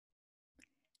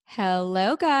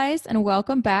Hello, guys, and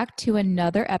welcome back to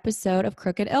another episode of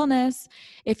Crooked Illness.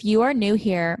 If you are new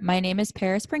here, my name is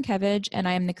Paris Prinkevich, and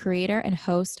I am the creator and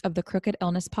host of the Crooked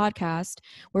Illness podcast,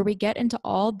 where we get into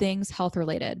all things health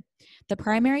related. The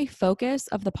primary focus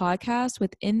of the podcast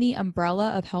within the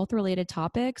umbrella of health related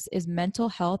topics is mental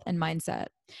health and mindset.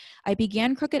 I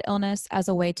began Crooked Illness as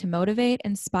a way to motivate,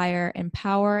 inspire,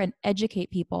 empower, and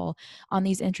educate people on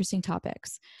these interesting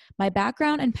topics. My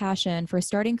background and passion for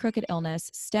starting Crooked Illness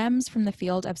stems from the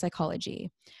field of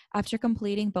psychology. After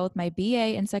completing both my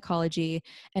BA in psychology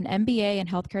and MBA in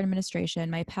healthcare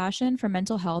administration, my passion for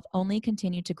mental health only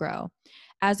continued to grow.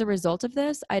 As a result of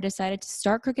this, I decided to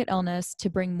start Crooked Illness to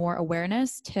bring more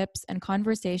awareness, tips, and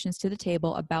conversations to the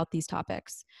table about these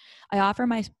topics. I offer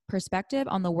my perspective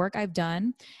on the work I've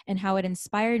done and how it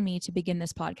inspired me to begin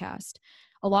this podcast.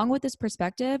 Along with this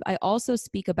perspective, I also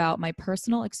speak about my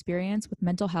personal experience with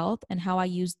mental health and how I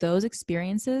use those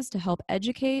experiences to help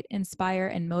educate, inspire,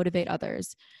 and motivate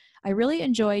others. I really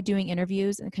enjoy doing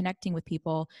interviews and connecting with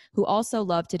people who also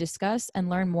love to discuss and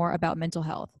learn more about mental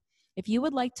health. If you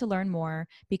would like to learn more,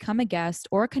 become a guest,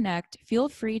 or connect, feel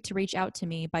free to reach out to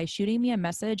me by shooting me a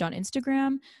message on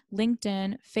Instagram,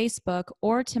 LinkedIn, Facebook,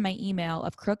 or to my email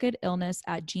of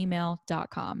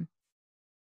crookedillness@gmail.com.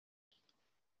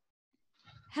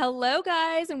 Hello,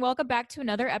 guys, and welcome back to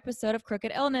another episode of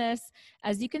Crooked Illness.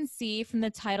 As you can see from the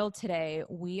title today,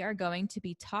 we are going to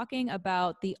be talking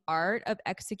about the art of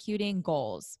executing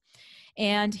goals.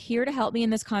 And here to help me in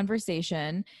this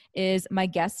conversation is my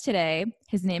guest today.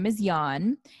 His name is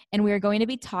Jan, and we are going to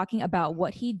be talking about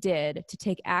what he did to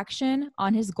take action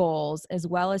on his goals, as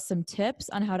well as some tips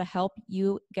on how to help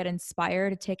you get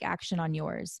inspired to take action on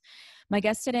yours. My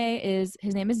guest today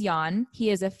his name is Jan.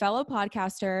 He is a fellow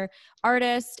podcaster,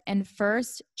 artist, and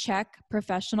first Czech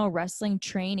professional wrestling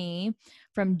trainee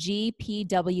from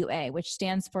GPWA, which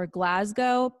stands for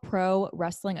Glasgow Pro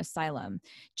Wrestling Asylum.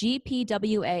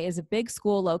 GPWA is a big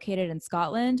school located in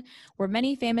Scotland where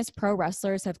many famous pro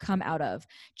wrestlers have come out of.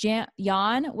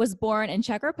 Jan was born in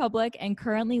Czech Republic and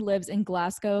currently lives in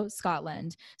Glasgow,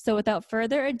 Scotland. So without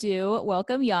further ado,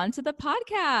 welcome Jan to the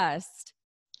podcast.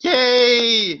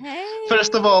 Yay! Hey!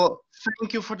 First of all,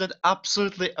 thank you for that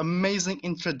absolutely amazing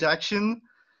introduction.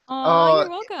 You're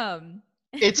welcome.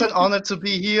 It's an honor to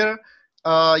be here.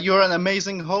 You're an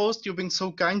amazing host. You've been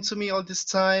so kind to me all this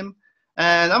time.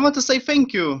 And I want to say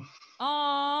thank you.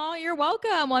 Oh, you're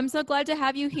welcome. Well, I'm so glad to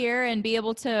have you here and be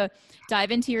able to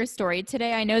dive into your story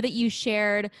today. I know that you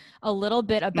shared a little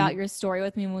bit about your story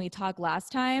with me when we talked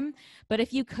last time, but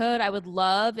if you could, I would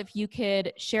love if you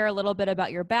could share a little bit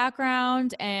about your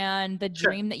background and the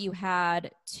dream that you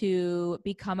had to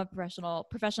become a professional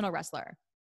wrestler.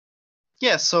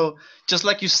 Yeah, so just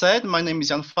like you said, my name is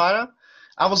Jan Fara.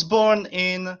 I was born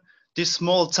in this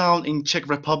small town in Czech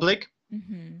Republic.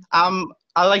 I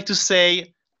like to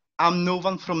say I'm no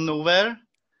one from nowhere.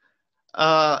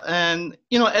 And,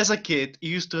 as a kid, you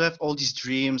used to have all these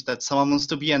dreams that someone wants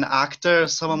to be an actor,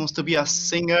 someone wants to be a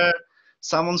singer,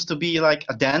 someone wants to be like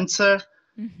a dancer.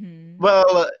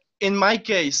 Well, in my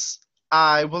case,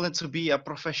 I wanted to be a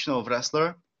professional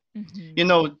wrestler.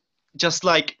 Just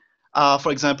like,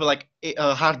 for example, like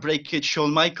Heartbreak Kid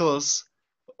Shawn Michaels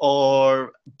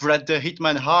or Bret the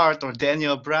Hitman Hart or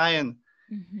Daniel Bryan.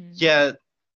 Yeah,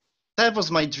 that was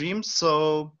my dream.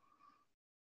 So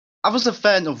I was a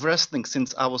fan of wrestling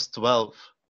since I was 12.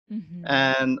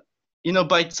 And,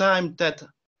 by the time that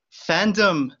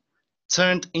fandom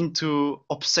turned into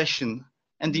obsession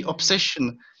and the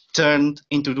obsession turned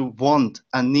into the want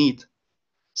and need.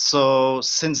 So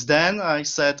since then I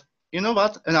said, you know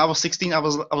what? And I was 16, I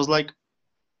was like,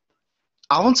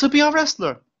 I want to be a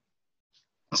wrestler.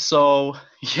 So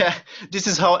yeah, this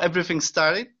is how everything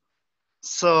started.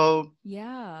 So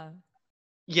yeah,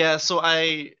 so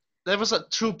there was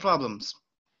two problems.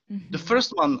 The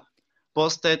first one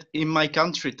was that in my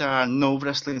country there are no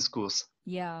wrestling schools.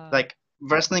 Like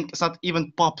wrestling is not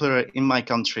even popular in my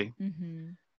country.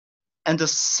 And the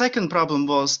second problem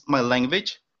was my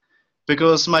language,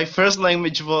 because my first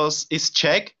language is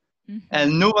Czech,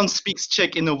 and no one speaks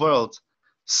Czech in the world.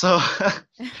 So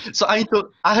so I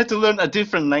had to learn a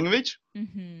different language.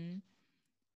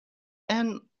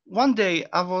 And one day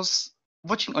I was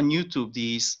watching on YouTube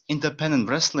these independent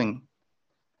wrestling,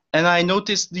 and I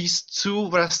noticed these two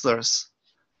wrestlers.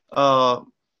 One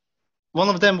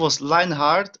of them was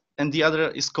Lionheart, and the other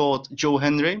is called Joe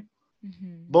Henry.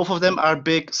 Both of them are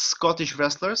big Scottish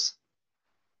wrestlers.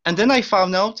 And then I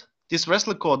found out this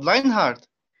wrestler called Lionheart,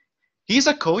 he's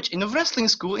a coach in a wrestling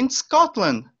school in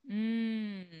Scotland.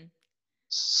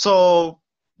 So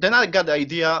then I got the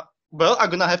idea, well, I'm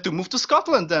gonna have to move to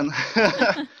Scotland then.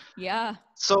 Yeah.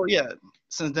 So yeah,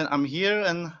 since then I'm here,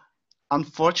 and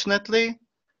unfortunately,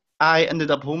 I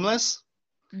ended up homeless.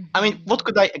 I mean, what Mm-hmm.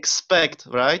 could I expect,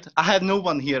 right? I have no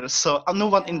one here, so I'm no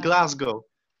one in Yeah. Glasgow.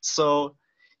 So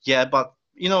yeah, but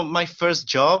my first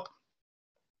job,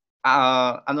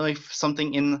 I don't know if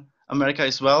something in America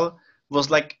as well, was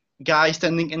like guy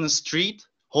standing in the street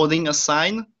holding a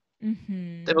sign.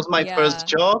 That Mm-hmm. was my first Yeah.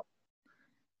 job.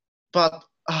 But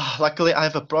luckily, I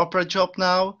have a proper job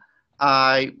now.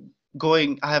 I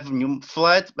I have a new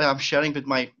flat that I'm sharing with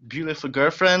my beautiful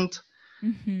girlfriend,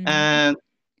 Mm-hmm. and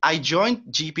I joined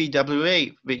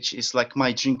GPWA, which is like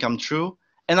my dream come true.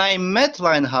 And I met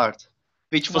Lionheart,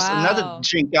 which was another Wow.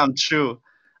 dream come true.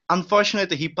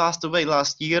 Unfortunately, he passed away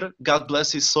last year. God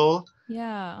bless his soul.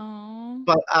 Yeah. Oh.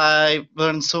 But I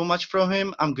learned so much from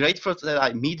him. I'm grateful that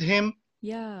I meet him.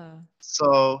 Yeah.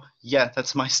 So yeah,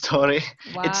 that's my story.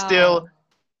 It's still Wow.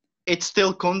 it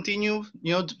still continue,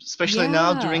 especially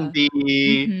now Yeah.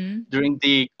 Mm-hmm. during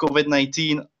the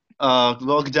COVID-19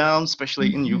 lockdown,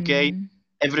 especially in UK, Mm-hmm.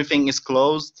 everything is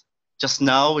closed. Just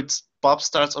now, it's pub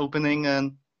starts opening,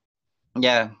 and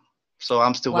yeah, so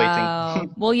I'm still waiting. Wow.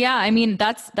 Well, yeah, I mean,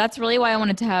 that's really why I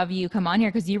wanted to have you come on here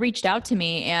because you reached out to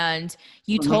me and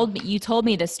Mhm, you told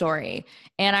me this story.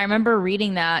 And I remember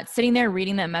reading that, sitting there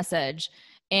reading that message,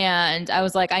 and I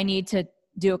was like, I need to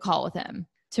do a call with him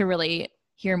to really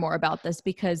hear more about this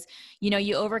because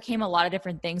you overcame a lot of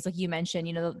different things like you mentioned,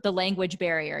 the language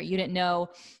barrier. You didn't know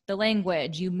the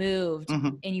language, you moved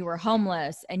mhm, and you were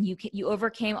homeless and you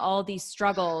overcame all these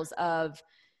struggles of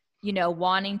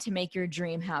wanting to make your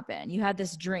dream happen. You had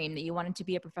this dream that you wanted to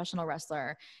be a professional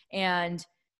wrestler and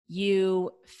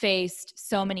you faced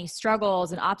so many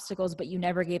struggles and obstacles, but you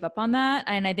never gave up on that.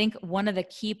 And I think one of the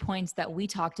key points that we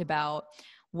talked about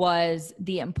was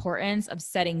the importance of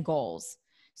setting goals.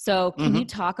 So can you mhm.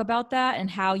 talk about that and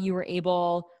how you were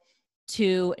able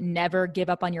to never give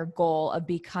up on your goal of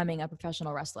becoming a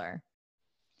professional wrestler?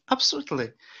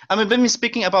 Absolutely. I mean, when we're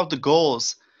speaking about the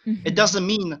goals, it Mm-hmm. doesn't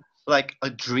mean like a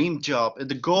dream job.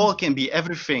 The goal can be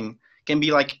everything. Can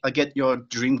be like get your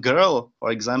dream girl,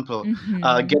 for example,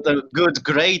 Mm-hmm. get a good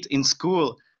grade in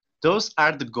school. Those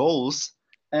are the goals.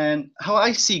 And how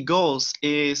I see goals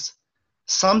is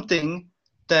something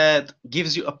that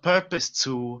gives you a purpose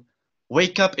to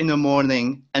wake up in the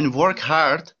morning and work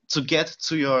hard to get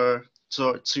to your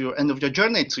end of your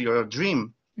journey, to your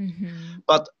dream. Mm-hmm.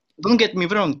 But don't get me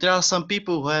wrong, there are some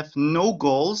people who have no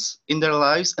goals in their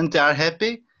lives and they are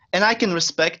happy, and I can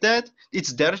respect that.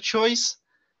 It's their choice.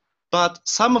 But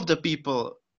some of the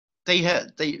people, they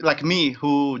like me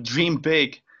who dream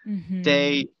big. Mm-hmm.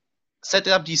 They set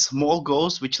up these small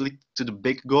goals which lead to the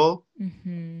big goal.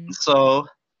 Mm-hmm. So,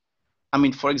 I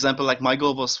mean, for example, like my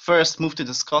goal was first move to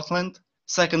the Scotland,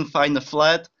 second find a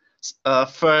flat,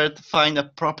 third find a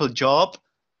proper job.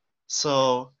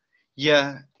 So,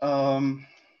 yeah.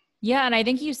 Yeah, and I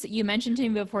think you mentioned to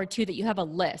me before too that you have a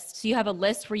list. So you have a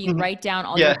list where you Mhm. write down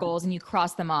all your Yeah. goals and you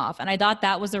cross them off. And I thought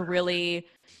that was a really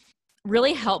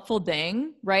really helpful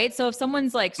thing, right? So if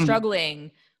someone's like Mhm.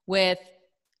 struggling with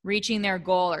reaching their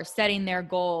goal or setting their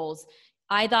goals,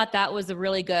 I thought that was a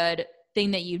really good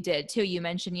thing that you did too. You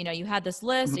mentioned, you had this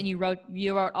list Mhm. and you wrote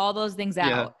all those things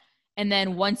Yeah. out. And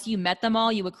then once you met them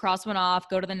all, you would cross one off,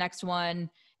 go to the next one,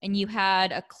 and you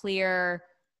had a clear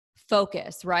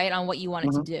focus, right, on what you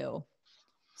wanted to Mhm. do.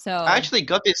 I So, actually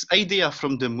got this idea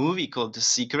from the movie called The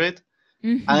Secret.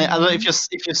 I don't know if mm-hmm.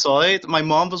 you saw it. My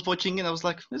mom was watching it. I was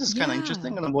like, this is kind of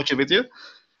interesting, Yeah. and I'm watching it with you.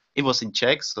 It was in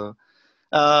Czech, so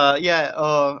yeah.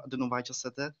 I don't know why I just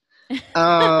said that.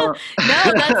 Uh,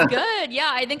 No, that's good.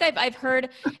 Yeah, I think I've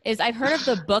heard of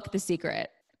the book The Secret.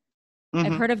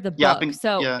 I've hmm heard of the Yeah, I've book. been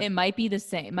So yeah. it might be the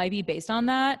same, might be based on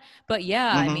that. But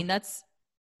yeah, I hmm mean that's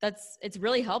it's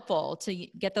really helpful to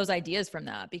get those ideas from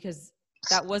that because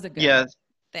that was a good Yeah.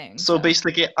 thing. So So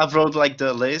basically, I've wrote like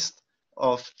the list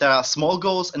of there are small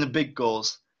goals and the big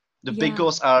goals. The big yeah.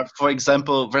 goals are, for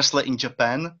example, wrestler in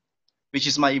Japan, which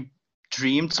is my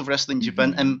dream to wrestle in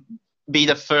Japan Mm-hmm. and be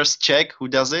the first Czech who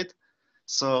does it.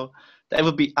 So that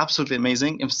would be absolutely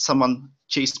amazing if someone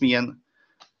chased me and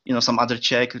some other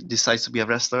Czech decides to be a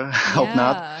wrestler. I hope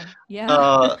not. Yeah. Yeah.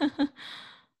 Uh,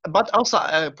 but also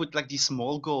I put like these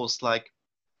small goals. Like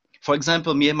for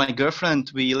example, me and my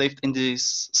girlfriend we lived in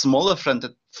this smaller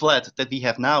flat that we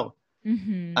have now,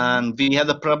 Mm-hmm. and we had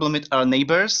a problem with our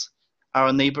neighbors.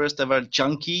 Our neighbors that were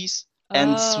junkies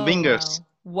and Oh, swingers.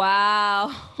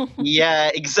 wow. Wow. Yeah,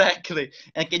 exactly.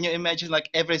 And can you imagine like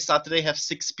every Saturday have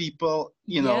six people,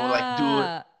 like do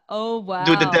Yeah. Oh,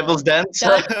 do the devil's wow. dance.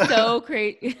 That's so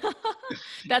crazy.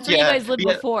 That's where you Yeah, guys lived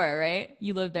before, right?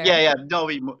 You lived yeah, there. yeah. No,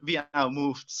 we are now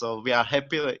moved, so we are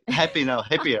happy now,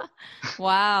 happier.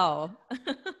 Wow.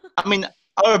 I mean,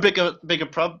 our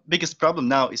biggest problem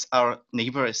now is our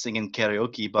neighbor is singing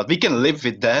karaoke, but we can live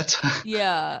with that.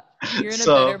 Yeah. You're in a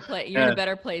better So, place. You're in a yeah,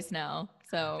 better place now.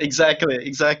 So,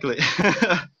 exactly.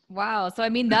 wow. So, I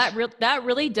mean, that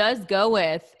really does go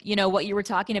with, what you were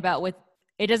talking about with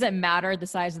it doesn't matter the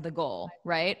size of the goal,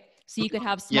 right? So you could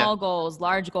have Yeah. small goals,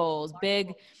 large goals,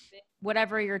 big,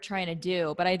 whatever you're trying to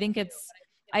do. But I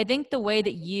think the way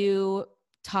that you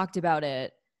talked about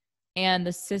it and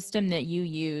the system that you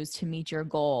used to meet your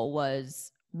goal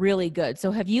was really good.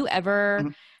 So have you ever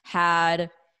Mhm.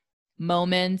 had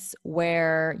moments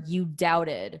where you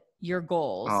doubted your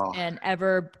goals Oh, and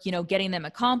ever, getting them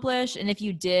accomplished? And if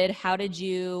you did, how did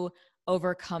you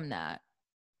overcome that?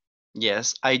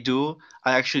 yes, I do.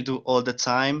 I actually do all the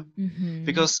time Mm-hmm.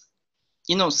 because,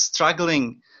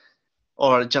 struggling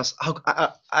or just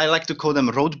I like to call them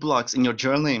roadblocks in your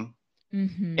journey.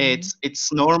 Mm-hmm.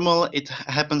 It's normal. It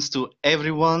happens to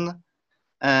everyone,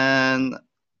 and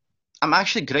I'm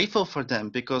actually grateful for them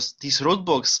because these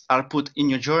roadblocks are put in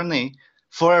your journey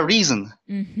for a reason.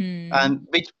 Mm-hmm. And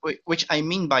which I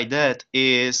mean by that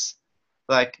is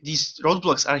like these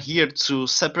roadblocks are here to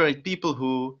separate people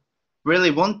who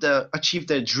really want to achieve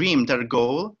their dream, their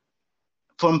goal,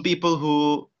 from people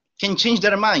who can change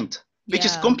their mind, which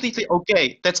is Yeah. completely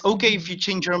okay. That's okay if you Mm-hmm.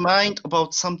 change your mind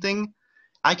about something.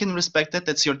 I can respect that.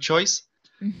 That's your choice.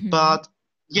 Mm-hmm. But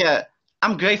yeah,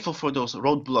 I'm grateful for those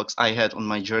roadblocks I had on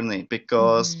my journey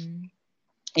because Mm-hmm.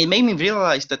 it made me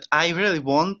realize that I really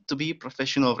want to be a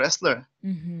professional wrestler.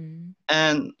 Mm-hmm.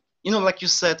 And, like you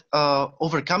said,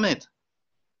 overcome it.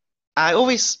 I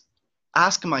always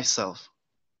ask myself,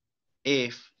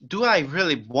 if do I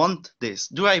really want this?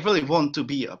 Do I really want to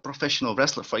be a professional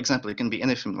wrestler? For example, it can be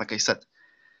anything, like I said.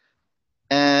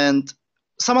 And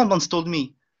someone once told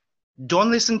me,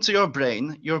 don't listen to your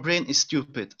brain. Your brain is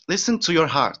stupid. Listen to your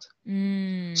heart.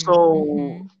 Mm-hmm.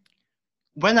 So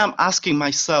when I'm asking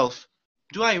myself,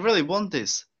 do I really want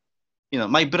this?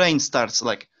 My brain starts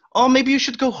like, oh, maybe you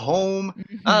should go home,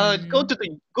 Mm-hmm.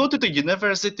 go to the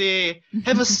university,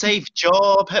 have a safe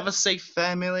job, have a safe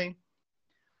family.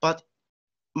 But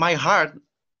my heart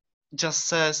just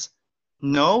says,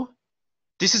 no,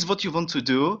 this is what you want to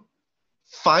do.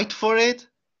 Fight for it.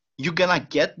 You're gonna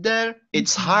get there.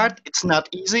 It's Mm-hmm. hard. It's not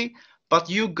easy, but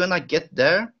you're gonna get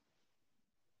there.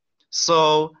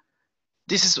 So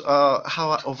this is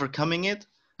how I overcoming it.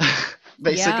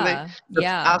 Basically, Yeah. just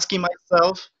Yeah. asking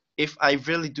myself if I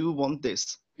really do want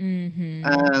this, Mm-hmm.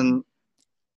 and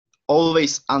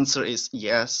always answer is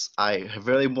yes. I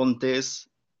really want this.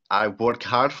 I work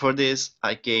hard for this.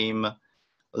 I came a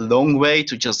long way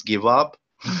to just give up.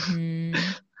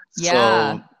 Mm-hmm.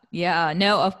 Yeah. So Yeah.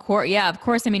 No, of course. Yeah, of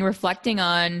course. I mean, reflecting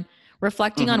on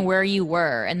mhm, where you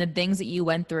were and the things that you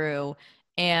went through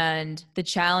and the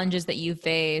challenges that you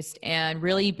faced and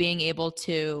really being able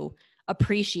to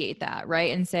appreciate that,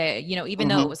 right? And say, even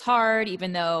though it mhm, was hard,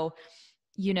 even though,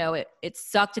 it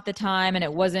sucked at the time and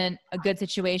it wasn't a good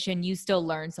situation, you still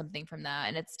learned something from that.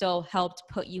 And it still helped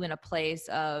put you in a place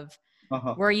of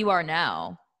uh-huh. where you are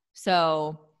now.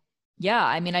 So yeah,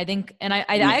 I mean, I think, and I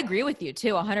Yeah. agree with you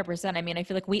too, 100%. I mean, I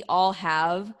feel like we all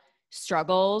have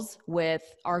struggles with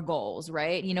our goals,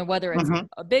 right? Whether it's Mhm,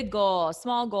 a big goal, a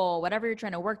small goal, whatever you're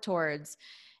trying to work towards.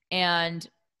 And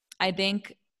I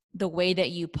think the way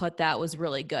that you put that was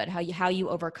really good. How you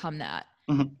overcome that.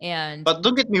 mhm. And But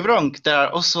don't get me wrong. There are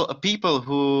also people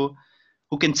who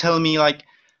can tell me like,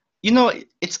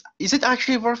 it's is it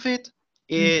actually worth it?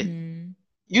 It mhm.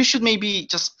 You should maybe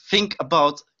just think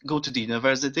about go to the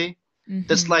university.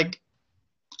 That's Mhm. like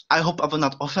I hope I will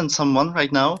not offend someone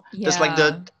right now. That's like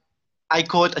Yeah. I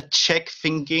call it a Czech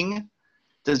thinking.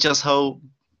 That's just how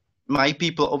my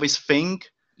people always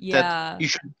think that Yeah.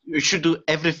 you should do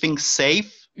everything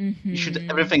safe. You should do Mhm.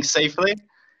 everything safely.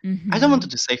 I don't want to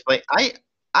Mhm. do safely.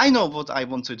 I know what I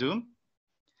want to do,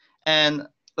 and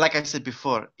like I said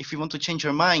before, if you want to change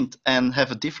your mind and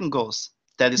have a different goals,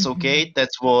 that is Mhm. okay.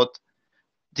 That's what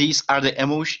these are the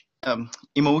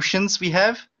emotions we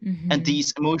have, and Mhm.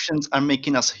 these emotions are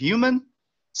making us human.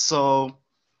 So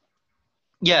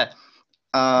yeah,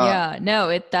 uh, Yeah,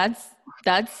 no,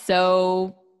 that's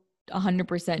so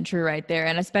 100% true right there.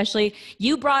 And especially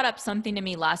you brought up something to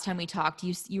me last time we talked.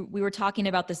 We were talking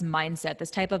about this mindset,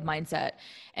 this type of mindset,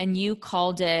 and you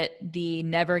called it the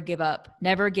never give up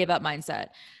mindset.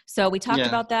 So we talked yeah.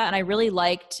 about that and I really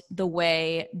liked the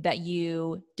way that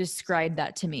you described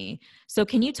that to me. So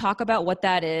can you talk about what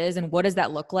that is and what does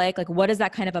that look like? Like what does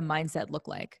that kind of a mindset look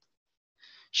like?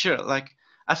 Sure. Like,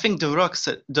 I think The Rock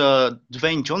said, the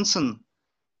Dwayne Johnson,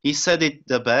 he said it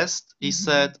the best. He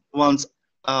said once,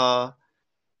 uh,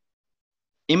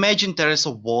 imagine there is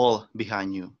a wall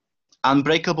behind you,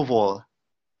 unbreakable wall.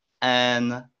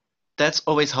 And that's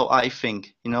always how I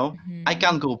think, you know? I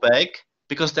can't go back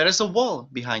because there is a wall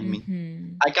behind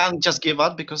me. I can't just give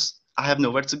up because I have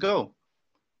nowhere to go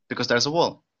because there's a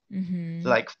wall.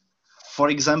 Like, for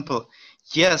example,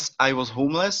 yes, I was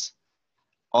homeless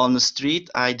on the street.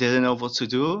 I didn't know what to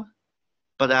do,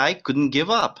 but I couldn't give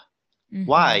up.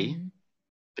 Why?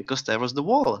 Because there was the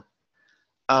wall.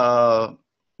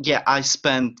 Yeah, I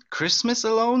spent Christmas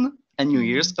alone and New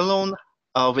Year's alone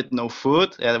with no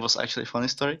food. Yeah, that was actually a funny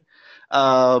story.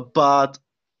 But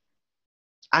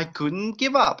I couldn't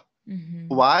give up.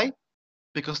 Why?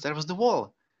 Because there was the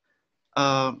wall.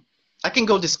 I can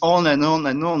go this on and on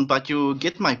and on, but you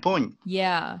get my point.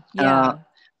 Yeah, yeah.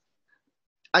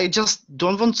 I just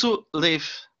don't want to live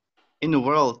in a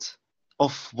world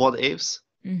of what ifs.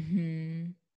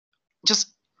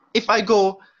 Just if I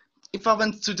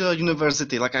went to the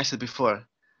university, like I said before,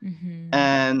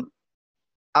 and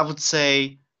I would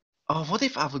say, oh, what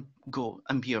if I would go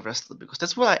and be a wrestler? Because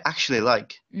that's what I actually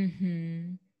like.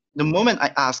 The moment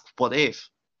I ask what if,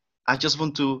 I just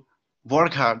want to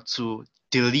work hard to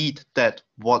delete that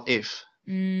what if.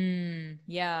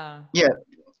 Yeah. Yeah.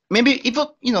 Maybe it would,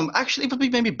 actually it would be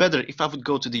maybe better if I would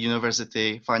go to the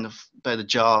university, find a better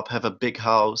job, have a big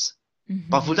house.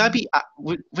 But would I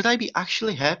be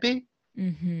actually happy?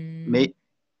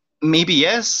 Maybe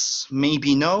yes,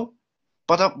 maybe no.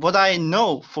 But what I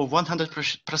know for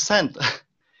 100%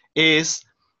 is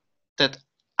that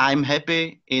I'm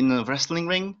happy in a wrestling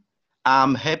ring.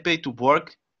 I'm happy to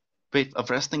work with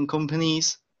wrestling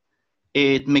companies.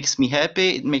 It makes me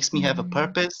happy. It makes me have a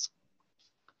purpose.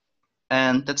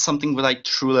 And that's something that I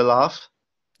truly love.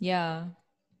 Yeah.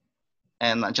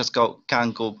 And I just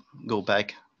can't go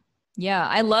back. Yeah.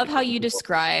 I love how you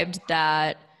described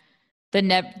that the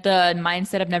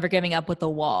mindset of never giving up with the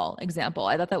wall example.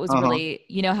 I thought that was really,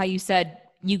 how you said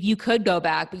you could go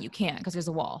back, but you can't because there's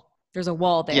a wall. There's a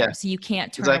wall there. Yeah, so you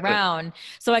can't turn around.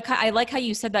 So I like how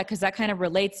you said that because that kind of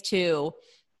relates to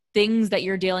things that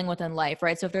you're dealing with in life,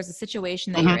 right? So if there's a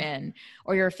situation that you're in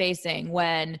or you're facing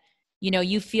when,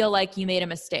 you feel like you made a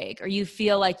mistake or you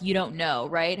feel like you don't know,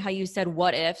 right? How you said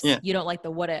what ifs, you don't like the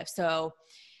what if. So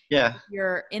yeah,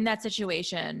 you're in that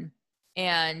situation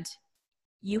and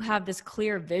you have this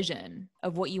clear vision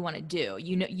of what you want to do.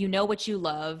 You know what you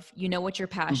love, you know what your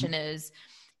passion is,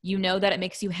 you know that it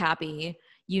makes you happy,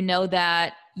 you know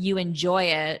that you enjoy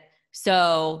it.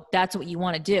 So that's what you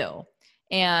want to do.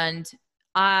 And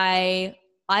I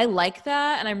like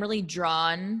that. And I'm really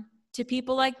drawn to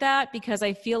people like that because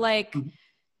I feel like,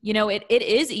 it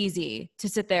is easy to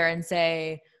sit there and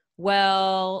say,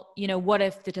 well, what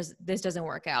if this doesn't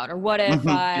work out? Or what if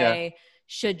I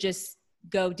should just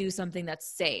go do something that's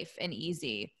safe and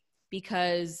easy?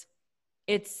 Because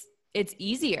it's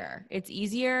easier. It's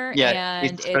easier. Yeah,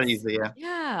 and it's very easy,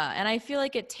 yeah. And I feel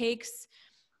like it takes,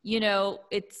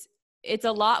 it's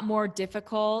a lot more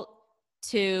difficult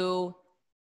to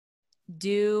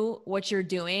do what you're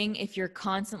doing if you're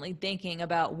constantly thinking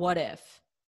about what if,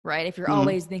 right? If you're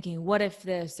always thinking, what if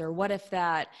this or what if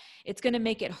that, it's going to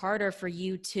make it harder for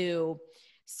you to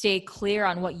stay clear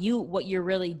on what you're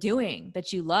really doing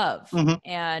that you love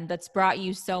and that's brought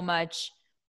you so much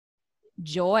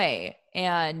joy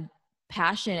and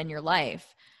passion in your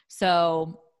life.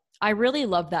 So I really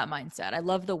love that mindset. I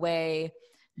love the way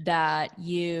that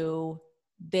you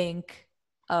think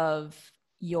of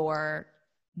your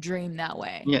dream that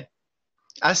way. Yeah.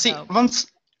 I see.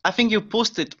 Once, I think you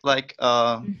posted like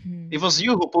it was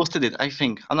you who posted it. I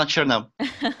think I'm not sure now.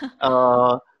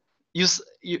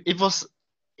 It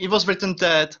was written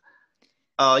that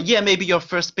maybe your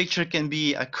first picture can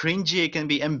be cringy, it can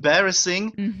be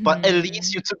embarrassing, but at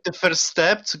least you took the first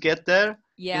step to get there.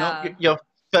 Yeah. Your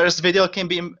first video can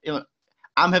be.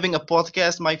 I'm having a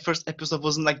podcast. My first episode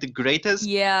wasn't like the greatest.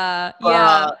 Yeah.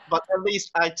 But at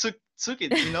least I took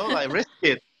it. I risked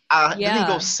it. I didn't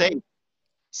go safe.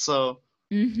 So,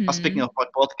 speaking of my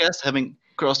podcast, having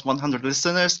crossed 100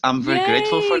 listeners, I'm very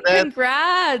grateful for that.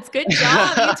 Congrats. Good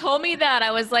job. You told me that.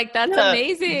 I was like, that's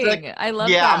amazing. Exactly. I love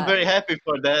that. Yeah, I'm very happy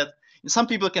for that. Some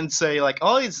people can say like,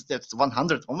 oh, it's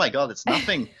 100. Oh my God, it's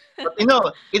nothing. But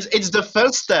it's the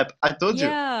first step. I told you.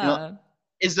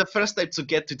 It's the first step to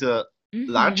get to the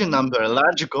larger number, a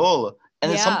larger goal.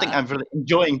 And it's something I'm really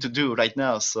enjoying to do right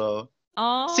now. So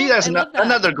see, there's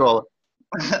another goal.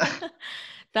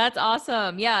 That's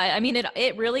awesome. Yeah. I mean,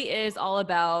 it really is all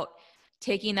about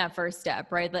taking that first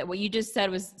step, right? Like what you just said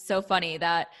was so funny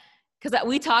that because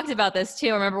we talked about this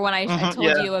too. Remember when I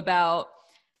told you about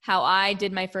how I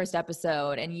did my first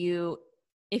episode, and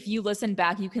if you listen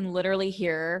back, you can literally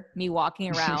hear me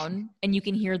walking around and you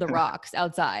can hear the rocks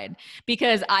outside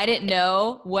because I didn't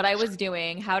know what I was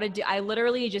doing, how to do. I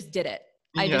literally just did it.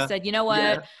 I just said, you know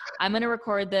what? I'm going to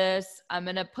record this. I'm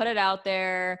going to put it out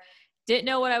there. Didn't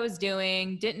know what I was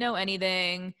doing. Didn't know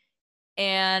anything.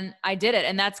 And I did it.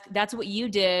 And that's what you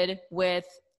did with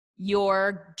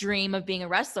your dream of being a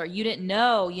wrestler. You didn't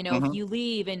know, if you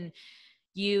leave and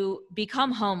you become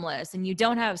homeless and you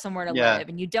don't have somewhere to live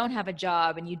and you don't have a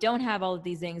job and you don't have all of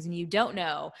these things and you don't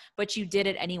know, but you did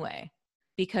it anyway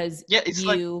because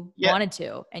you wanted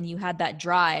to, and you had that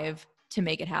drive to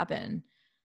make it happen.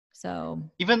 So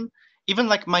even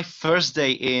like my first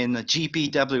day in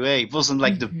GPWA wasn't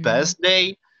like the best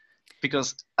day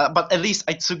because, but at least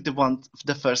I took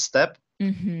the first step.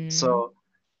 So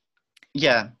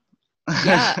yeah.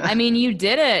 Yeah. I mean, you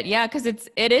did it. Yeah. Cause it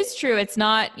is true. It's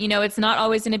not, it's not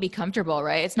always going to be comfortable,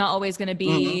 right? It's not always going to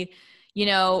be,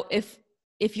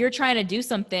 if you're trying to do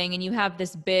something and you have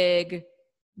this big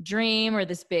dream or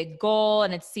this big goal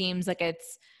and it seems like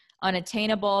it's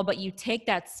unattainable, but you take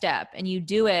that step and you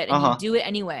do it and you do it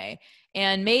anyway.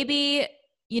 And maybe,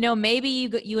 maybe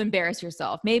you embarrass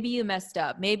yourself. Maybe you messed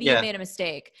up. Maybe you made a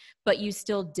mistake, but you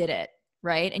still did it.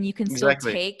 Right. And you can still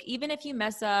take, even if you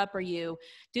mess up or you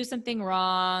do something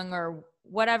wrong or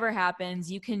whatever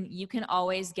happens, you can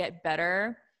always get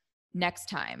better next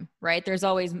time. Right. There's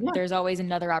always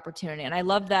another opportunity. And I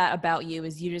love that about you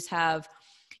is you have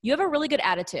a really good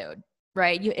attitude.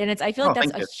 Right. I feel like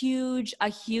that's a huge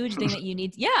thing that you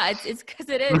need. Yeah. It's because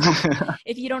it is.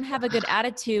 If you don't have a good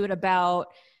attitude about,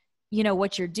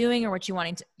 what you're doing or what you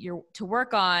wanting to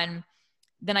work on,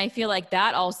 then I feel like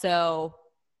that also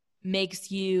makes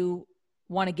you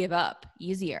want to give up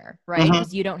easier, right?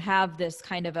 Because you don't have this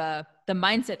kind of the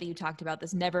mindset that you talked about,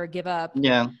 this never give up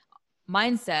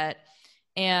mindset.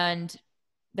 And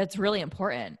that's really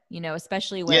important,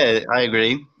 especially with, I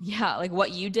agree. Yeah. Like what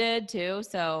you did too.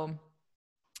 So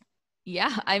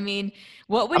yeah, I mean,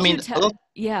 what would you tell?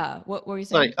 Yeah. What were you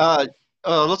saying? Sorry.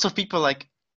 Lots of people like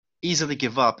easily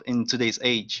give up in today's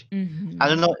age. I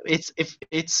don't know.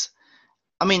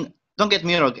 I mean, don't get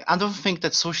me wrong. I don't think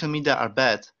that social media are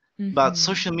bad, but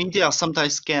social media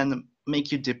sometimes can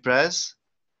make you depressed.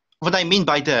 What I mean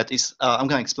by that is, I'm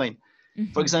going to explain.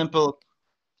 For example,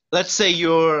 let's say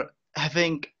you're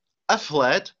having a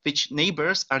flat which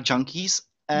neighbors are junkies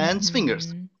and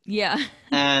swingers. Yeah.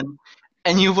 And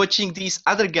you're watching these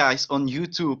other guys on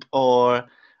YouTube or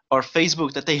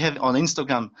Facebook that they have on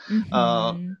Instagram.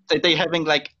 That they having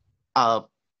like a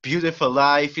beautiful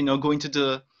life, going to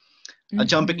the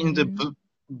jumping in the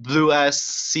blue ass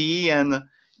sea and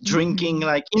drinking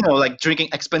drinking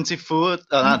expensive food,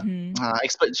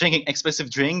 drinking expensive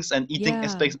drinks and eating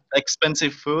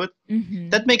expensive food.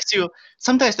 That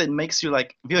makes you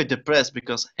like very depressed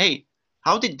because, hey,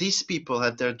 how did these people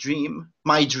have their dream,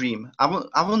 my dream? I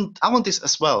want this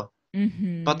as well.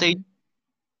 But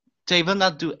they will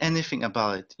not do anything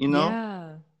about it,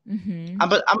 Yeah.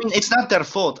 But I mean, it's not their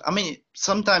fault. I mean,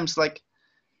 sometimes like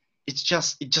it's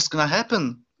just gonna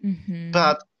happen.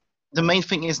 But the main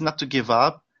thing is not to give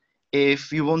up.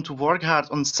 If you want to work hard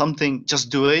on something, just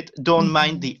do it. Don't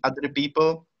mind the other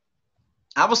people.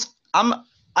 I'm a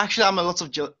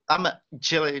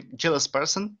jealous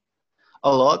person,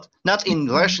 a lot. Not in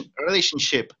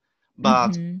relationship,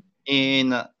 but in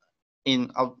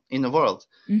the world.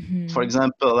 For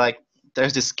example, like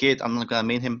there's this kid. I'm not gonna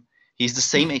name him. He's the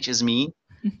same age as me,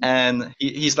 and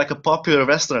he's like a popular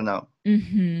wrestler now.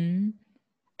 And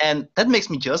that makes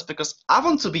me jealous because I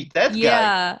want to be that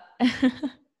guy.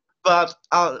 But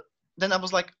then I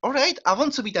was like, all right, I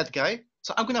want to be that guy.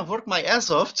 So I'm going to work my ass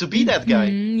off to be that guy.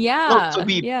 Not to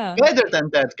be better than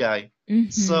that guy.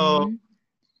 So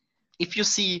if you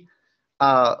see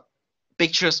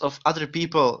pictures of other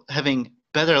people having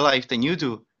better life than you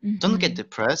do, don't get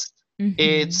depressed.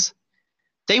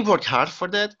 They work hard for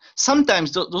that.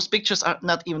 Sometimes those pictures are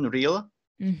not even real.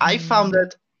 I found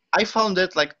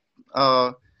that like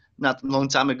not a long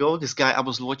time ago, this guy I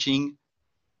was watching,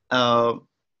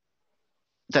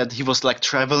 that he was like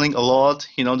traveling a lot,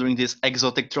 during these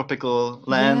exotic tropical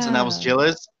lands, and I was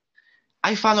jealous.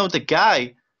 I found out the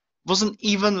guy wasn't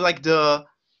even like the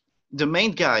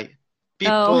main guy.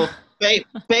 People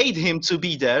paid him to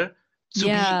be there to do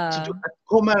a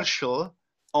commercial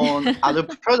on other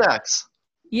products.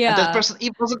 And that person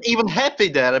wasn't even happy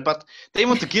there, but they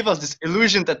want to give us this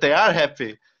illusion that they are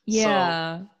happy.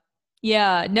 Yeah.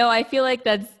 No, I feel like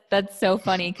that's so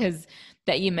funny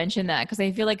that you mentioned that, because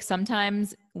I feel like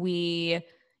sometimes we,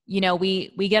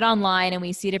 we get online and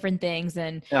we see different things,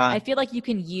 and Yeah. I feel like you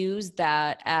can use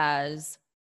that as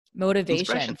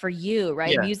motivation for you,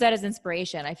 right? Yeah. Use that as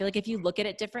inspiration. I feel like if you look at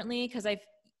it differently, because I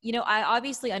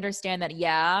obviously understand that,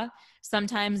 yeah,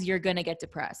 sometimes you're going to get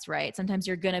depressed, right? Sometimes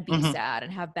you're going to be sad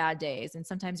and have bad days. And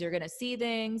sometimes you're going to see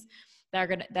things that are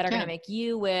going to make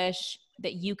you wish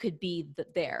that you could be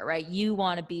there, right? You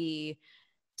want to be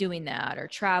doing that or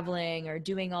traveling or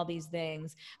doing all these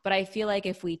things. But I feel like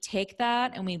if we take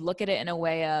that and we look at it in a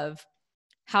way of,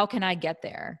 how can I get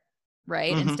there?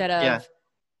 Right? Instead of,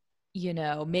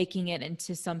 making it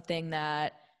into something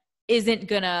that isn't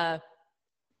gonna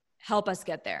help us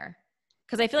get there.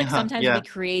 Because I feel like sometimes we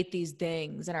create these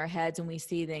things in our heads and we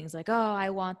see things like, oh, I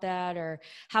want that, or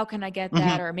how can I get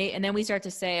that? And then we start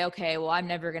to say, okay, well, I'm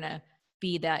never gonna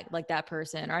be that, like that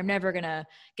person, or I'm never gonna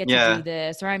get to do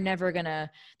this, or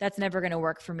that's never gonna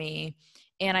work for me.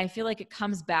 And I feel like it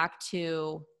comes back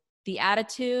to the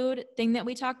attitude thing that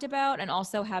we talked about, and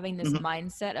also having this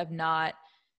mindset of not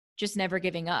just never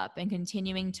giving up and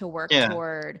continuing to work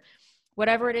toward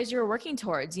whatever it is you're working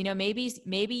towards.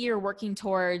 Maybe you're working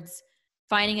towards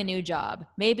finding a new job.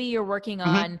 Maybe you're working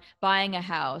on buying a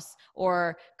house,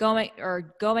 or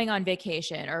going on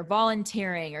vacation, or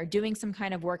volunteering, or doing some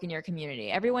kind of work in your community.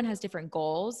 Everyone has different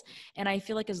goals. And I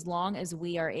feel like as long as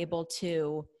we are able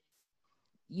to,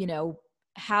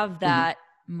 have that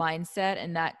mindset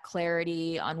and that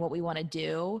clarity on what we want to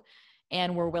do,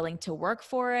 and we're willing to work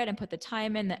for it and put the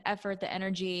time in, the effort, the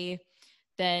energy,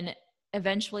 then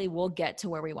eventually we'll get to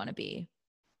where we want to be.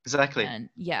 Exactly. And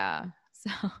yeah.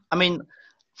 So I mean,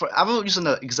 I will use an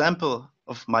example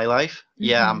of my life.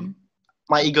 Yeah,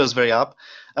 my ego is very up.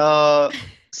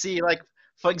 See, like,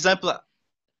 for example,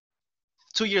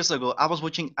 2 years ago, I was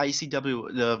watching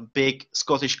ICW, the big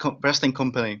Scottish wrestling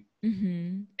company.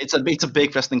 It's a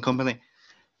big wrestling company.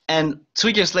 And 2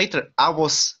 years later, I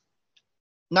was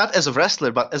not as a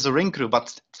wrestler, but as a ring crew.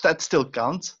 But that still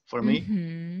counts for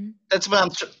me. That's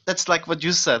what that's like what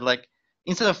you said. Like,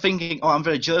 instead of thinking, oh, I'm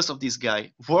very jealous of this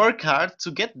guy, work hard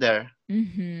to get there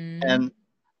and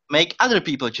make other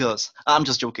people jealous. I'm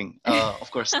just joking,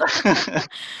 of course.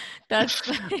 That's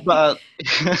funny.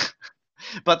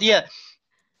 But yeah,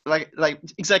 like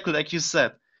exactly like you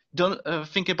said, don't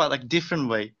think about like different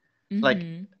way. Like,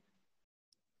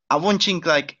 I'm watching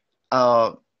like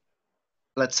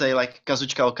let's say like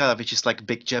Kazuchika Okada, which is like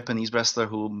big Japanese wrestler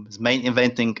who is main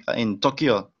eventing in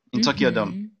Tokyo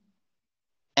Dome.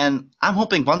 And I'm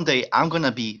hoping one day I'm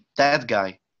gonna be that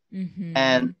guy.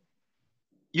 And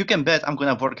you can bet I'm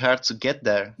gonna work hard to get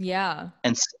there. Yeah.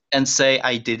 And say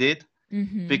I did it.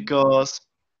 Because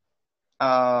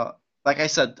like I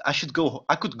said, I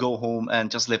could go home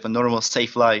and just live a normal,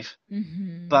 safe life.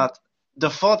 But the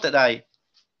thought that I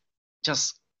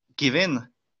just give in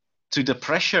to the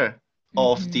pressure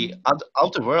of the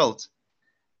outer world,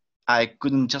 I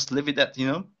couldn't just live with that,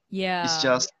 Yeah. It's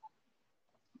just,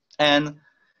 and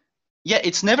yeah,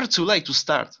 it's never too late to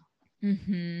start.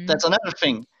 That's another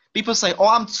thing. People say, oh,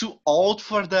 I'm too old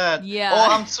for that. Yeah.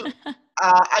 Oh, I'm too,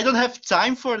 I don't have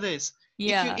time for this.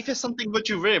 Yeah. If it's something that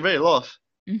you really, really love,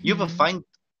 you will find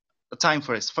a time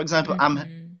for it. For example,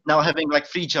 I'm now having like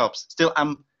 3 jobs. Still,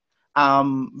 I'm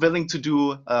willing to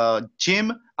do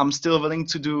gym. I'm still willing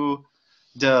to do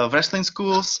the wrestling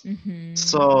schools.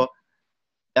 So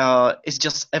it's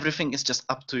just, everything is just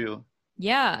up to you.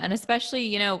 Yeah. And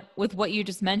especially, with what you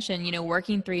just mentioned,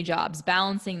 working 3 jobs,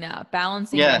 balancing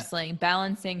wrestling,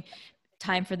 balancing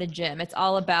time for the gym. It's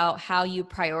all about how you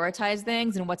prioritize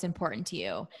things and what's important to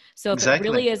you. So if it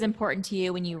really is important to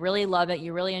you and you really love it,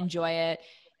 you really enjoy it,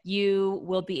 you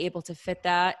will be able to fit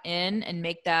that in and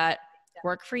make that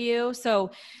work for you.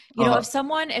 So, if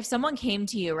someone came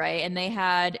to you, right, and they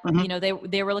had,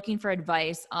 they were looking for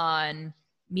advice on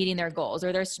meeting their goals,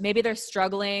 or maybe they're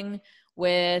struggling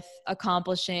with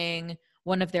accomplishing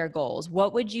one of their goals,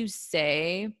 what would you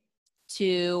say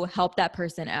to help that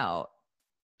person out?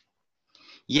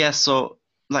 Yeah, so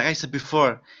like I said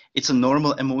before, it's a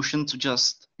normal emotion to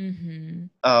just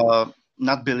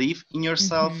not believe in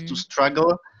yourself, to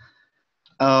struggle.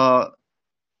 What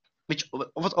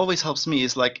always helps me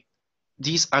is like,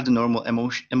 these are the normal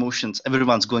emotions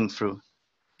everyone's going through.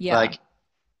 Yeah. Like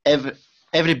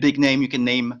every big name you can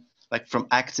name, like from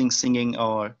acting, singing,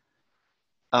 or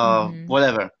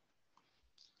whatever.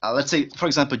 Let's say, for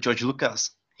example, George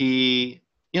Lucas.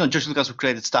 George Lucas, who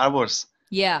created Star Wars.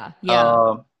 Yeah.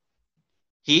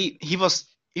 He was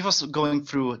going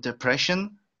through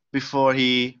depression before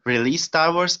he released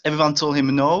Star Wars. Everyone told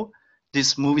him, no,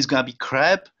 this movie's gonna be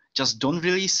crap. Just don't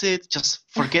release it. Just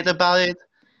forget about it.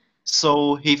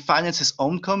 So he financed his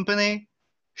own company,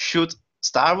 shoot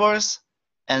Star Wars,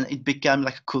 and it became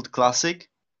like a cult classic.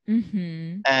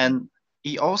 Mm-hmm. And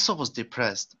he also was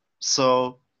depressed.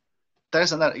 So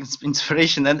there's another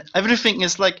inspiration, and everything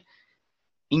is like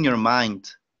in your mind.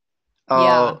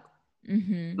 Yeah.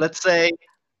 Mm-hmm. Let's say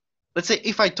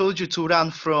if I told you to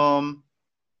run from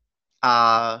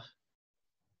uh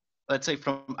let's say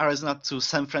from Arizona to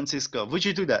San Francisco, would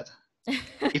you do that?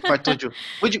 If I told you,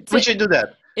 would you do that?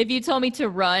 If you told me to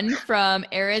run from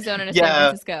Arizona to San Yeah,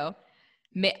 Francisco,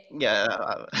 yeah.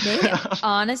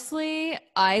 honestly,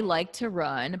 I like to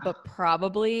run, but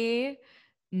probably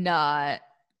not.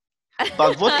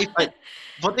 But what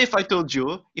if I told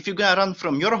you if you're gonna run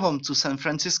from your home to San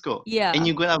Francisco and Yeah.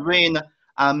 you're gonna win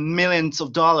millions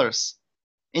of dollars?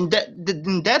 In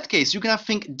that case, you're gonna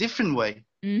think a different way.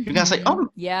 You're gonna say, Mm-hmm. "Oh, if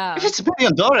Yeah. it's $1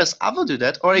 million, I will do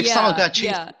that." Or Yeah.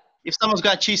 Yeah. if someone's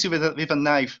gonna chase you with a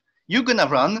knife, you're gonna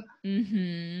run.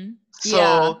 Mm-hmm. Yeah.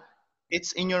 So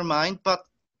it's in your mind. But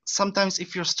sometimes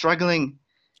if you're struggling,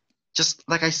 just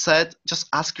like I said, just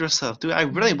ask yourself, "Do I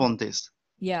really want this?"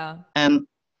 Yeah. And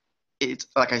it's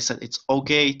like I said, it's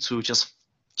okay to just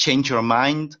change your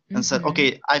mind and say, Mm-hmm. "Okay,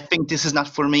 I think this is not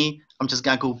for me. I'm just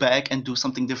gonna go back and do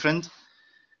something different."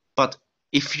 But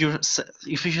if you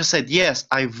just said yes,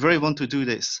 I really want to do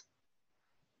this,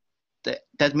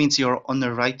 that means you're on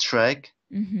the right track.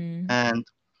 Mm-hmm. And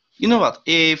you know what?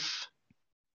 If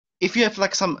you have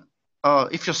like some,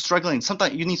 if you're struggling,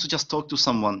 sometimes you need to just talk to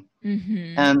someone.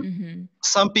 Mm-hmm. And Mm-hmm.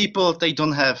 some people, they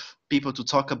don't have people to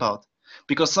talk about,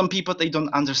 because some people, they don't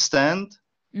understand.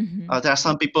 Mm-hmm. There are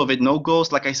some people with no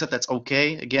goals. Like I said, that's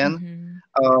okay. Again,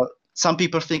 Mm-hmm. some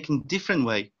people think in different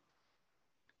way.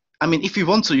 I mean, if you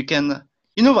want to, you can.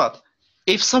 You know what?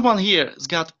 If someone here has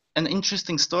got an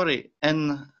interesting story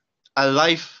and a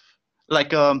life,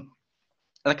 like a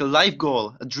life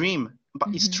goal, a dream, but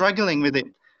is Mm-hmm. struggling with it,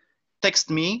 text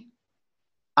me.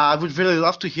 I would really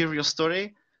love to hear your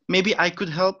story. Maybe I could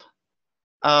help.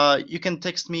 You can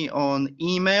text me on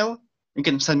email. You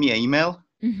can send me an email.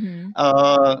 Mm-hmm.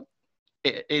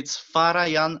 It's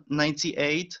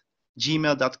farajan98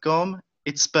 gmail.com.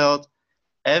 It's spelled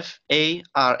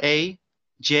FARAJAN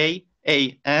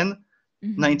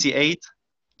Mm-hmm. 98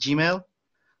 Gmail.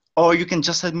 Or you can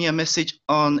just send me a message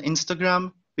on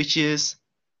Instagram, which is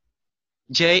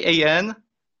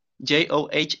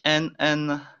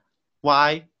JANJOHNNYFARA.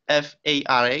 There's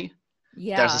a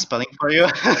Yeah. spelling for you.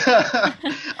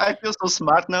 I feel so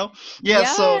smart now. Yeah,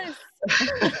 so Yes.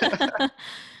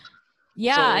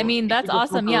 Yeah, I so mean, if you that's just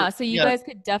want awesome. to, Yeah. So you yeah. guys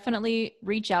could definitely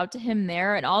reach out to him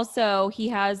there. And also he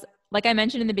has, like I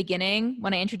mentioned in the beginning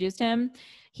when I introduced him,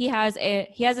 he has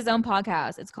his own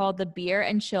podcast. It's called the Beer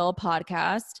and Chill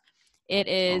Podcast. It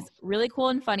Oh, is really cool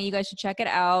and funny. You guys should check it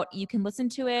out. You can listen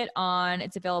to it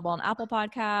it's available on Apple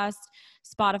Podcast,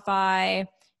 Spotify,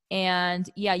 and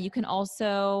yeah, you can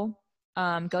also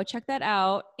go check that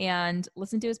out and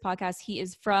listen to his podcast. He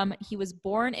was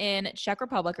born in Czech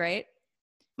Republic, right?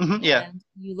 yeah, And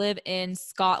you live in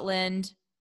Scotland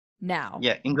now.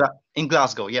 yeah, in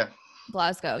Glasgow, yeah.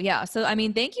 Glasgow. Yeah. So I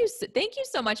mean, thank you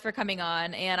so much for coming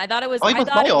on. And Oh, it was my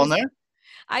honor.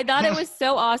 I thought it was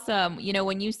so awesome. You know,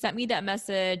 when you sent me that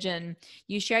message and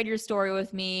you shared your story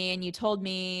with me and you told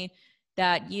me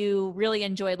that you really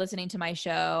enjoyed listening to my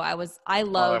show. Oh, I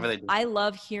really do. I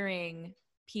love hearing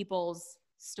people's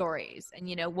stories and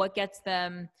you know what gets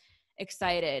them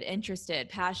excited, interested,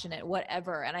 passionate,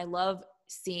 whatever. And I love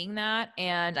seeing that.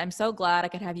 And I'm so glad I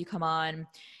could have you come on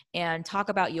and talk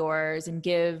about yours and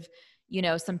give, you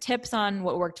know, some tips on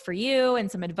what worked for you and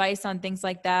some advice on things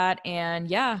like that. And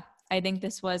yeah, I think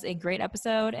this was a great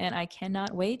episode and I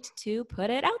cannot wait to put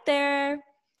it out there.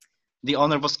 The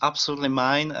honor was absolutely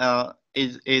mine.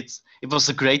 It was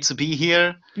great to be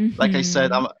here. Like I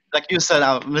said, Mm-hmm. like you said,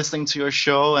 I'm listening to your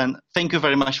show, and thank you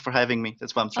very much for having me.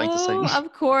 That's what I'm trying to say. Oh,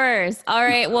 of course. All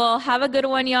right. Well, have a good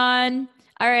one, Jan.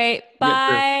 All right. Yeah,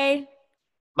 sure. Bye.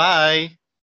 Bye.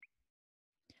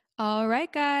 All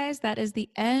right, guys, that is the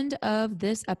end of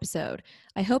this episode.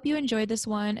 I hope you enjoyed this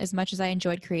one as much as I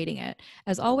enjoyed creating it.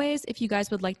 As always, if you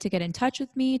guys would like to get in touch with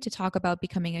me to talk about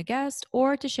becoming a guest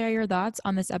or to share your thoughts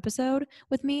on this episode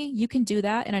with me, you can do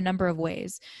that in a number of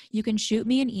ways. You can shoot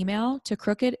me an email to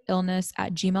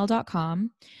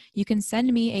crookedillness@gmail.com. You can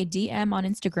send me a DM on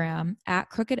Instagram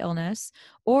 @crookedillness,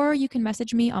 or you can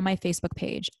message me on my Facebook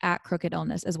page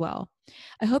 @crookedillness as well.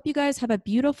 I hope you guys have a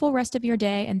beautiful rest of your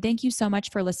day, and thank you so much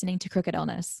for listening to Crooked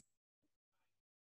Illness.